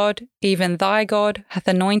 Therefore God, even thy God, hath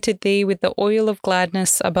anointed thee with the oil of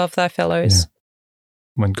gladness above thy fellows. Yeah.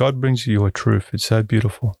 When God brings you a truth, it's so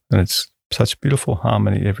beautiful, and it's such beautiful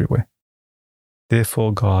harmony everywhere.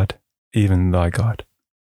 Therefore God, even thy God,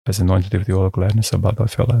 has anointed thee with the oil of gladness above thy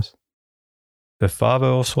fellows. The Father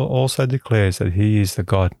also declares that he is the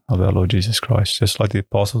God of our Lord Jesus Christ, just like the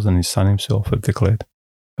apostles and his Son himself have declared.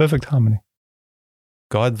 Perfect harmony.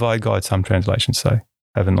 God, thy God, some translations say,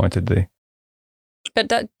 have anointed thee. But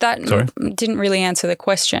that didn't really answer the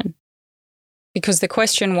question, because the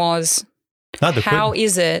question was, how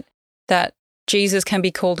is it that Jesus can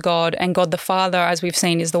be called God and God the Father, as we've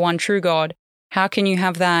seen, is the one true God? How can you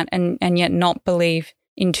have that and yet not believe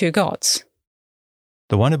in two gods?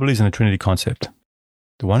 The one who believes in the Trinity concept,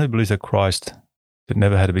 the one who believes that Christ that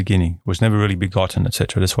never had a beginning, was never really begotten,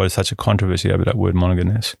 etc. That's why there's such a controversy over that word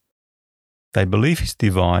monogenes. They believe he's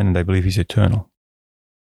divine and they believe he's eternal.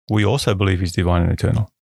 We also believe he's divine and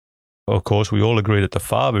eternal. Of course, we all agree that the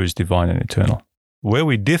Father is divine and eternal. Where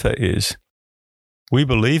we differ is, we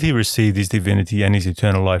believe he received his divinity and his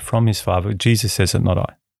eternal life from his Father. Jesus says it, not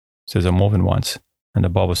I. Says it more than once. And the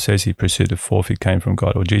Bible says he proceeded forth, he came from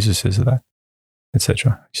God, or Jesus says that,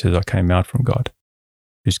 etc. He says, I came out from God.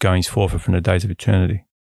 He's going forth from the days of eternity.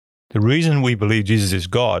 The reason we believe Jesus is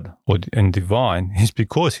God and divine is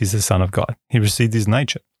because he's the Son of God. He received his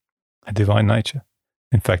nature, a divine nature.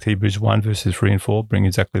 In fact, Hebrews 1 verses 3 and 4 bring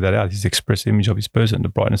exactly that out. He's the express image of his person, the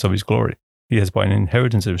brightness of his glory. He has by an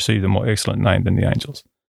inheritance received a more excellent name than the angels.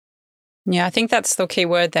 Yeah, I think that's the key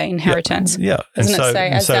word there, inheritance. Yeah. Doesn't it say,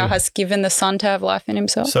 as thou hast given the Son to have life in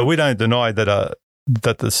himself? So we don't deny that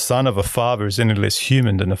the son of a father is any less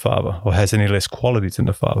human than the Father or has any less qualities than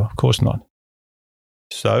the Father. Of course not.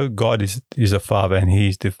 So God is a Father and he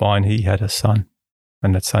is divine. He had a Son.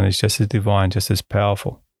 And that Son is just as divine, just as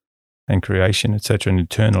powerful and creation, etc., and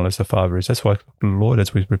eternal as the Father is. That's why the Lord,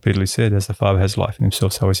 as we've repeatedly said, as the Father has life in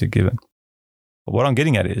himself, so is he given. But what I'm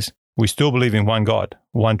getting at is, we still believe in one God,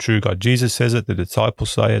 one true God. Jesus says it, the disciples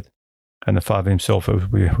say it, and the Father himself,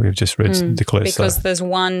 we have just read, declares so. Because there's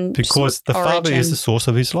one Because the origin. Father is the source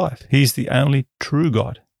of his life. He's the only true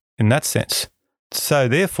God in that sense. So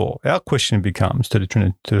therefore, our question becomes to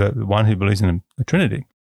the one who believes in the Trinity,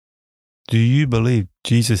 do you believe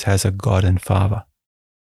Jesus has a God and Father?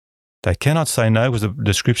 They cannot say no because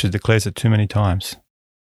the Scripture declares it too many times.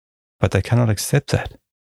 But they cannot accept that.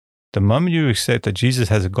 The moment you accept that Jesus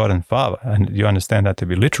has a God and Father, and you understand that to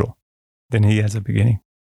be literal, then he has a beginning.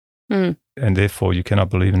 And therefore, you cannot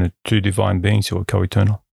believe in the two divine beings who are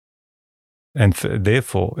co-eternal. And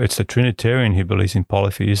therefore, it's the Trinitarian who believes in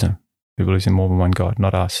polytheism, who believes in more than one God,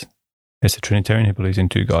 not us. It's the Trinitarian who believes in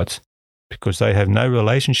two gods, because they have no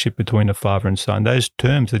relationship between the Father and Son. Those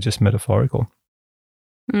terms are just metaphorical.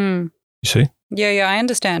 You see? Yeah, I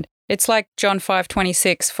understand. It's like John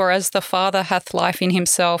 5:26, for as the Father hath life in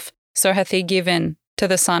himself, so hath he given to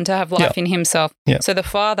the Son to have life in himself. So the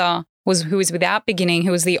Father, who is without beginning,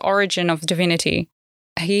 who is the origin of divinity,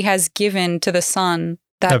 he has given to the Son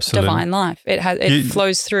that divine life. It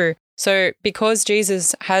flows through. So because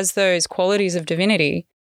Jesus has those qualities of divinity,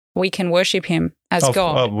 we can worship him as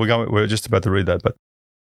God. We're just about to read that, but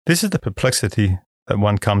this is the perplexity that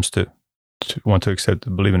one comes to want to accept, to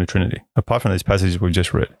believe in the Trinity, apart from these passages we've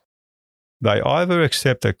just read. They either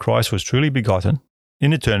accept that Christ was truly begotten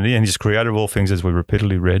in eternity and he's creator of all things, as we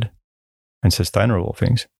repeatedly read, and sustainer of all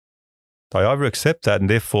things. They either accept that and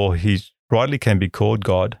therefore he rightly can be called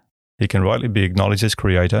God. He can rightly be acknowledged as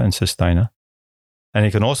creator and sustainer. And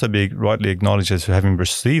he can also be rightly acknowledged as having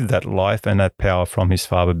received that life and that power from his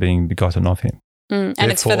Father being begotten of him.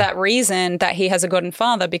 And it's for that reason that he has a God and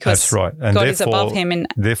Father, because that's right. And God is above him.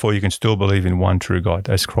 Therefore, you can still believe in one true God,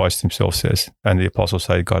 as Christ himself says, and the apostles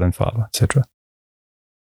say God and Father, etc.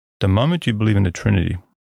 The moment you believe in the Trinity,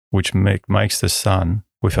 which makes the Son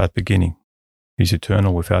without beginning, he's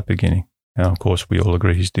eternal without beginning. And of course, we all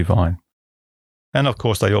agree he's divine. And of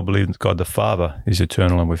course, they all believe that God the Father is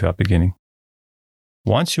eternal and without beginning.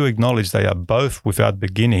 Once you acknowledge they are both without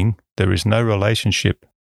beginning, there is no relationship.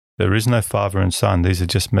 There is no Father and Son. These are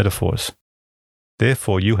just metaphors.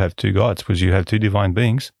 Therefore, you have two gods, because you have two divine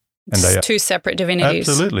beings. And they are two separate divinities.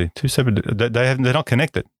 Absolutely. Two separate. They're not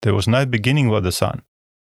connected. There was no beginning with the Son.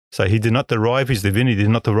 So he did not derive his divinity, did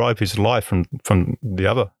not derive his life from the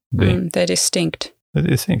other being. They're distinct. They're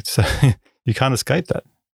distinct. So you can't escape that.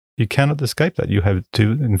 You cannot escape that. You have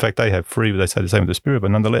two. In fact, they have three, but they say the same with the Spirit.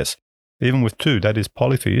 But nonetheless, even with two, that is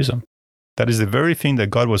polytheism. That is the very thing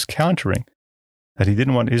that God was countering, that he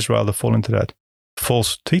didn't want Israel to fall into that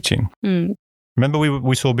false teaching. Remember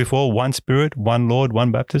we saw before, one Spirit, one Lord,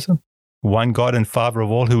 one baptism, one God and Father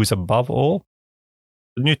of all, who is above all.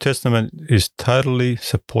 The New Testament is totally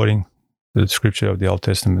supporting the scripture of the Old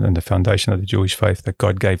Testament and the foundation of the Jewish faith that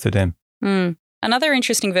God gave to them. Another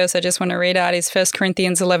interesting verse I just want to read out is 1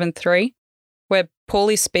 Corinthians 11:3, where Paul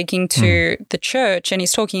is speaking to the church and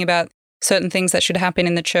he's talking about certain things that should happen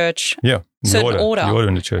in the church. Yeah, certain the order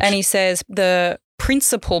in the church. And he says the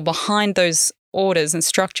principle behind those orders and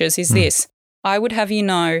structures is this: I would have you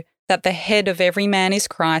know that the head of every man is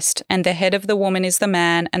Christ, and the head of the woman is the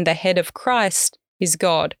man, and the head of Christ is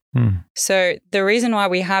God. So the reason why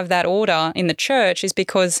we have that order in the church is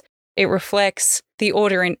because it reflects the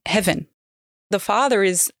order in heaven. The Father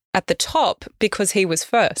is at the top because he was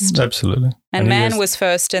first. Absolutely. And man was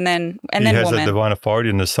first and then woman. He has that divine authority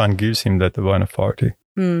and the Son gives him that divine authority.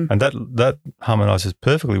 And that harmonizes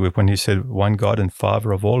perfectly with when he said one God and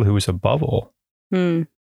Father of all who is above all. You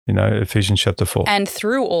know, Ephesians chapter 4. And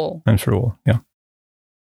through all. And through all, yeah.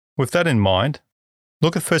 With that in mind,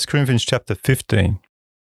 look at 1 Corinthians chapter 15.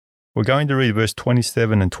 We're going to read verse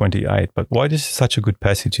 27 and 28, but why this is such a good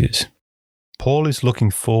passage is, Paul is looking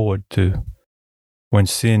forward to when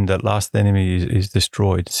sin, that last enemy, is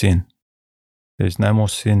destroyed, sin. There's no more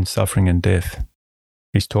sin, suffering, and death.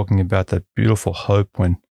 He's talking about that beautiful hope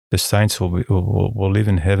when the saints will live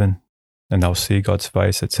in heaven and they'll see God's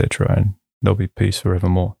face, etc., and there'll be peace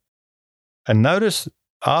forevermore. And notice,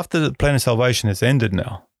 after the plan of salvation has ended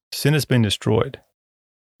now, sin has been destroyed.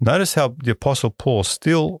 Notice how the Apostle Paul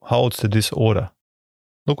still holds to this order.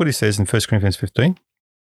 Look what he says in 1 Corinthians 15,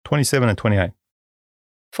 27 and 28.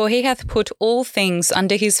 For he hath put all things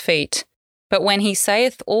under his feet. But when he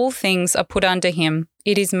saith all things are put under him,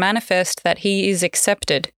 it is manifest that he is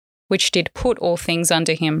accepted, which did put all things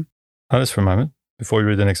under him. Notice for a moment, before we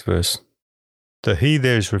read the next verse. The he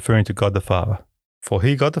there is referring to God the Father. For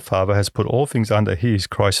he, God the Father, has put all things under his,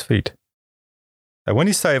 Christ's feet. And when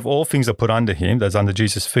he saith all things are put under him, that's under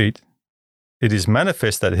Jesus' feet, it is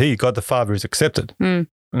manifest that he, God the Father, is accepted. In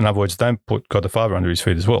other words, don't put God the Father under his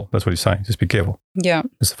feet as well. That's what he's saying. Just be careful. Yeah.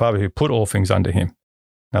 It's the Father who put all things under him.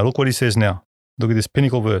 Now look what he says now. Look at this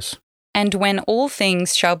pinnacle verse. And when all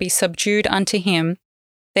things shall be subdued unto him,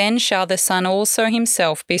 then shall the Son also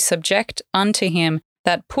himself be subject unto him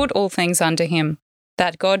that put all things under him,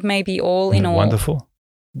 that God may be all in all. Wonderful.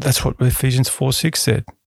 That's what Ephesians 4:6 said.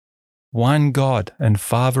 One God and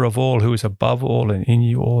Father of all, who is above all and in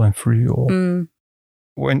you all and through you all.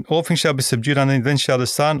 When all things shall be subdued unto him, then shall the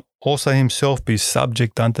Son also himself be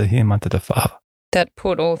subject unto him, unto the Father. That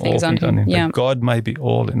put all things under him. Yeah. That God may be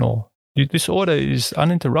all in all. This order is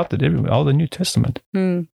uninterrupted everywhere, all the New Testament.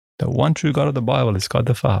 The one true God of the Bible is God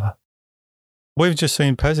the Father. We've just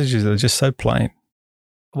seen passages that are just so plain.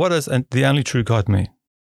 What does the only true God mean?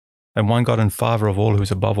 And one God and Father of all who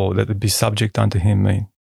is above all, that would be subject unto him mean?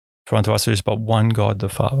 For unto us there is but one God, the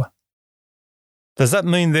Father. Does that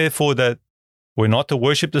mean, therefore, that we're not to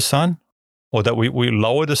worship the Son, or that we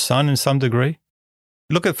lower the Son in some degree?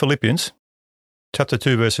 Look at Philippians chapter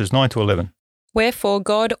 2, verses 9 to 11. Wherefore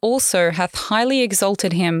God also hath highly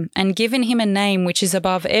exalted him, and given him a name which is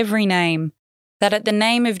above every name, that at the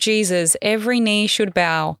name of Jesus every knee should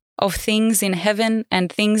bow, of things in heaven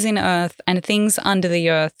and things in earth and things under the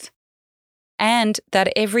earth, and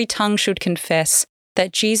that every tongue should confess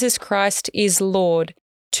that Jesus Christ is Lord,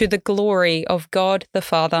 to the glory of God the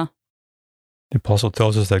Father. The Apostle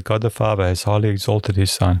tells us that God the Father has highly exalted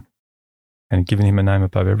his Son and given him a name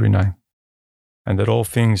above every name, and that all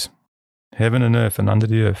things, heaven and earth and under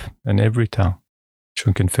the earth, and every tongue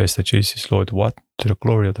should confess that Jesus is Lord. What? To the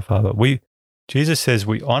glory of the Father. Jesus says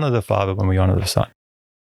we honor the Father when we honor the Son.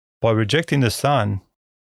 By rejecting the Son,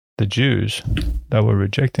 the Jews, they were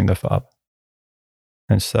rejecting the Father.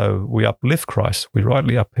 And so we uplift Christ, we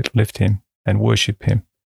rightly uplift him and worship him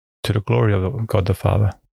to the glory of God the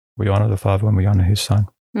Father. We honor the Father when we honor his Son.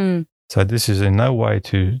 So this is in no way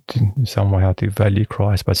to somehow to value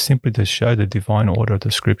Christ, but simply to show the divine order of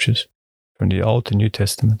the Scriptures from the Old to New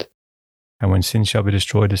Testament. And when sin shall be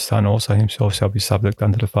destroyed, the Son also himself shall be subject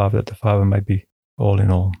unto the Father, that the Father may be all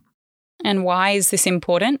in all. And why is this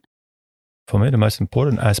important? For me, the most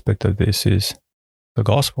important aspect of this is the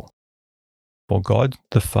gospel. For God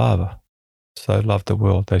the Father so loved the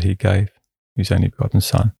world that he gave his only begotten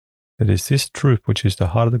Son. It is this truth which is the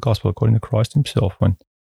heart of the gospel according to Christ himself when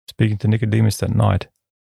speaking to Nicodemus that night.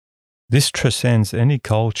 This transcends any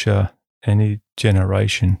culture, any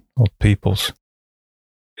generation or peoples.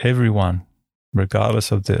 Everyone,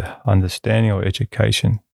 regardless of their understanding or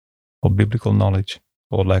education or biblical knowledge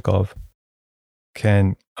or lack of,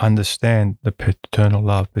 can understand the paternal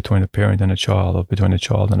love between a parent and a child, or between a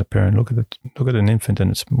child and a parent. Look at an infant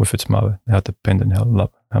and with its mother, how dependent,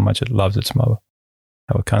 how much it loves its mother,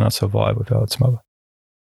 how it cannot survive without its mother.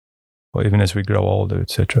 or even as we grow older,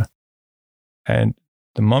 etc. And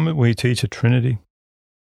the moment we teach a Trinity,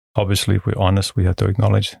 obviously, if we're honest, we have to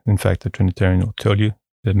acknowledge, in fact, the Trinitarian will tell you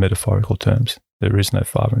the metaphorical terms. There is no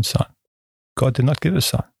Father and Son. God did not give a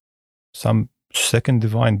Son. Some second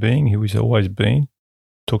divine being who has always been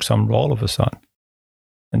took some role of a Son.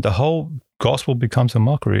 And the whole gospel becomes a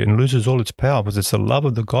mockery and loses all its power because it's the love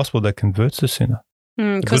of the gospel that converts the sinner.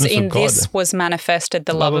 Because in this was manifested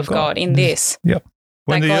the love of God. In this. Yep.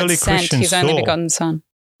 When that the God early sent Christians his only begotten Son.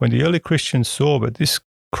 When the early Christians saw that this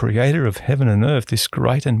creator of heaven and earth, this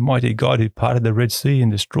great and mighty God who parted the Red Sea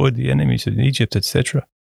and destroyed the enemies in Egypt, etc.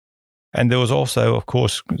 And there was also, of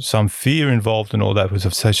course, some fear involved in all that because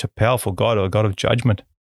of such a powerful God, or a God of judgment.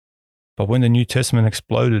 But when the New Testament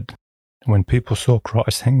exploded, when people saw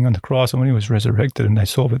Christ hanging on the cross and when he was resurrected, and they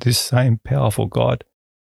saw that this same powerful God,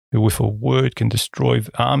 who with a word can destroy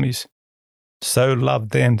armies, so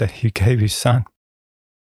loved them that he gave his Son.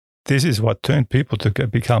 This is what turned people to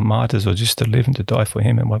become martyrs or just to live and to die for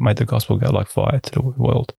him, and what made the gospel go like fire to the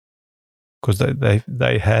world. Because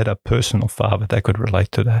they had a personal Father they could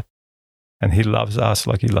relate to that. And he loves us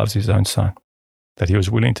like he loves his own Son. That he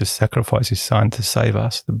was willing to sacrifice his Son to save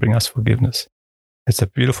us, to bring us forgiveness. It's a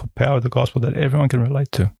beautiful power of the gospel that everyone can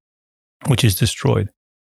relate to, which is destroyed.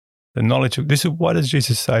 The knowledge of this is what does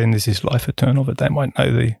Jesus say, and this is life eternal, that they might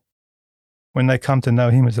know thee. When they come to know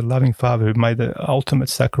him as a loving Father who made the ultimate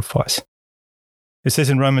sacrifice. It says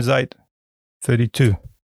in Romans 8:32,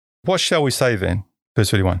 what shall we say then,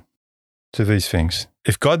 verse 31, to these things?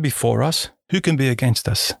 If God be for us, who can be against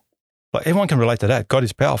us? Like everyone can relate to that. God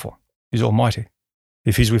is powerful. He's almighty.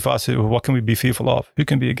 If he's with us, what can we be fearful of? Who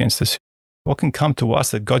can be against us? What can come to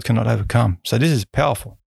us that God cannot overcome? So this is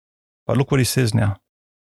powerful. But look what he says now.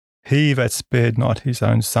 He that spared not his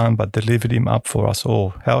own Son, but delivered him up for us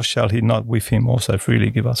all, how shall he not with him also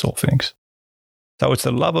freely give us all things? So it's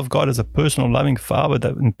the love of God as a personal loving Father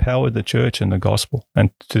that empowered the church and the gospel,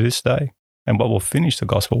 and to this day, and what will finish the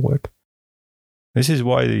gospel work. This is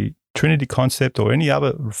why the Trinity concept or any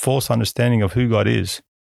other false understanding of who God is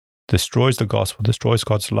destroys the gospel, destroys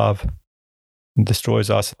God's love, and destroys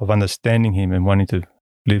us of understanding him and wanting to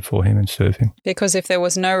live for him and serve him. Because if there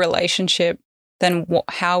was no relationship, then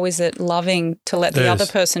how is it loving to let the other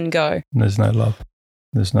person go? There's no love.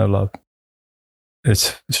 There's no love.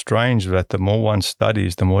 It's strange that the more one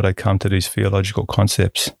studies, the more they come to these theological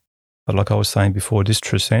concepts. But like I was saying before, this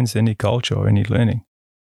transcends any culture or any learning.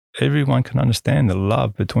 Everyone can understand the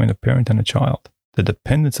love between a parent and a child, the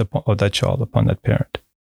dependence of that child upon that parent,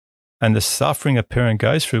 and the suffering a parent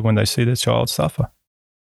goes through when they see their child suffer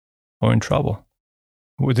or in trouble.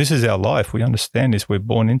 Well, this is our life. We understand this. We're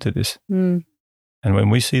born into this. And when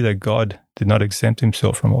we see that God did not exempt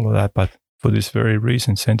himself from all of that, but for this very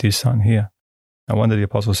reason sent his Son here. No wonder the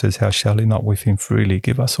apostle says, how shall he not with him freely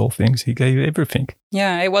give us all things? He gave everything.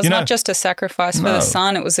 Yeah, it was not just a sacrifice for the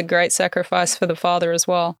Son, it was a great sacrifice for the Father as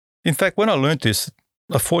well. In fact, when I learned this,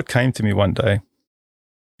 a thought came to me one day.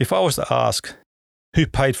 If I was to ask, who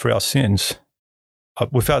paid for our sins?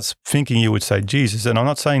 Without thinking, you would say Jesus. And I'm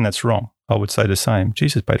not saying that's wrong. I would say the same.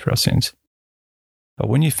 Jesus paid for our sins. But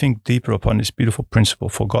when you think deeper upon this beautiful principle,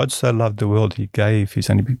 for God so loved the world, he gave his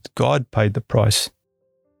only begotten. God paid the price.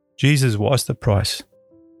 Jesus was the price.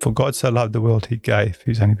 For God so loved the world, he gave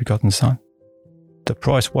his only begotten Son. The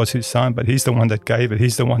price was his Son, but he's the one that gave it.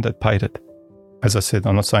 He's the one that paid it. As I said,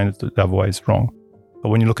 I'm not saying that the other way is wrong. But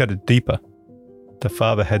when you look at it deeper, the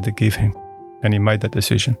Father had to give him, and he made that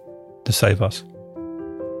decision to save us.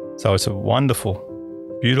 So it's a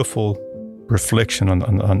wonderful, beautiful reflection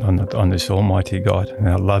on this almighty God and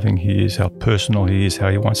how loving he is, how personal he is, how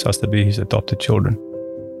he wants us to be his adopted children.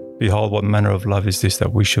 Behold, what manner of love is this,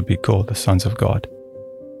 that we should be called the sons of God.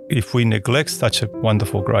 If we neglect such a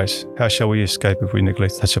wonderful grace, how shall we escape if we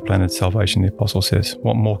neglect such a plan of salvation? The apostle says,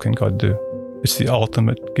 what more can God do? It's the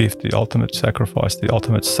ultimate gift, the ultimate sacrifice, the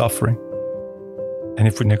ultimate suffering. And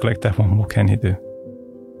if we neglect that, what more can he do?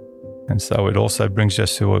 And so it also brings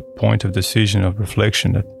us to a point of decision, of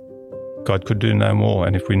reflection, that God could do no more.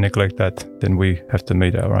 And if we neglect that, then we have to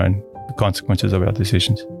meet our own consequences of our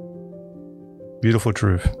decisions. Beautiful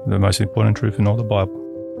truth, the most important truth in all the Bible.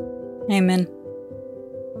 Amen.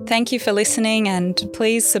 Thank you for listening, and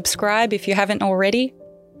please subscribe if you haven't already.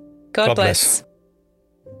 God bless.